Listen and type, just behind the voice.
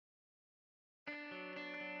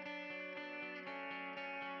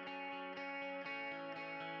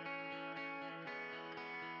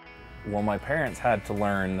Well, my parents had to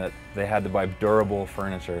learn that they had to buy durable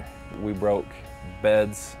furniture. We broke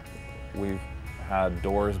beds, we've had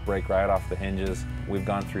doors break right off the hinges. We've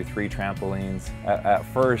gone through 3 trampolines. At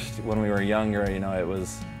first, when we were younger, you know,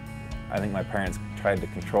 I think my parents tried to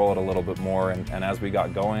control it a little bit more, and as we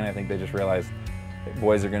got going, I think they just realized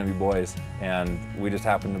boys are going to be boys, and we just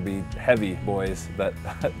happened to be heavy boys that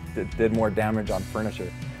did more damage on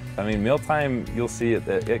furniture. I mean, mealtime, you'll see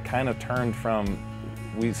it kind of turned from,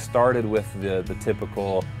 we started with the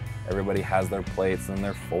typical, everybody has their plates and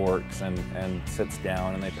their forks and sits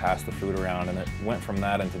down and they pass the food around, and it went from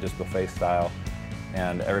that into just buffet style,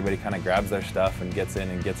 and everybody kind of grabs their stuff and gets in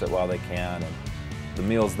and gets it while they can, and the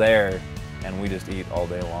meal's there and we just eat all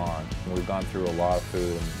day long. And we've gone through a lot of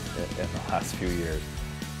food in the last few years.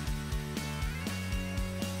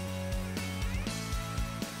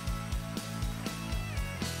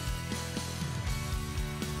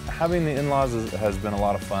 Having the in-laws has been a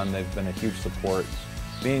lot of fun. They've been a huge support.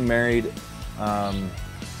 Being married,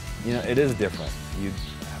 you know, it is different. You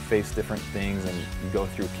face different things, and you go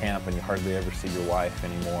through camp and you hardly ever see your wife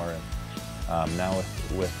anymore. And now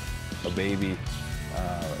with a baby,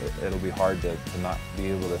 it'll be hard to not be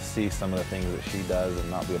able to see some of the things that she does and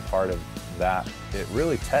not be a part of that. It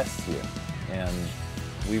really tests you, and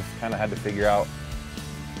we've kind of had to figure out,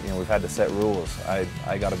 you know, we've had to set rules.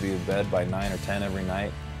 I got to be in bed by 9 or 10 every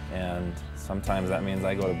night, and sometimes that means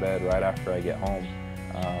I go to bed right after I get home.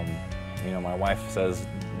 You know, my wife says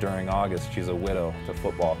during August she's a widow to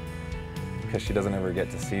football because she doesn't ever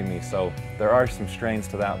get to see me. So there are some strains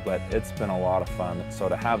to that, but it's been a lot of fun. So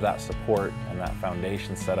to have that support and that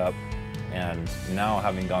foundation set up, and now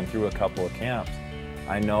having gone through a couple of camps,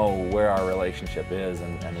 I know where our relationship is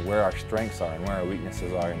and where our strengths are and where our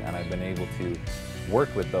weaknesses are, and I've been able to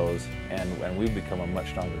work with those, and we've become a much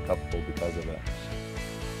stronger couple because of it.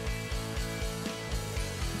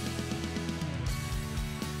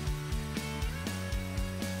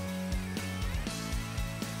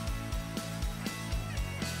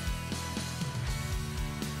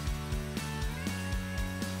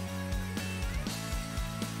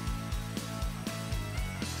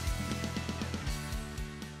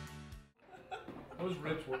 Those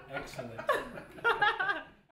ribs were excellent.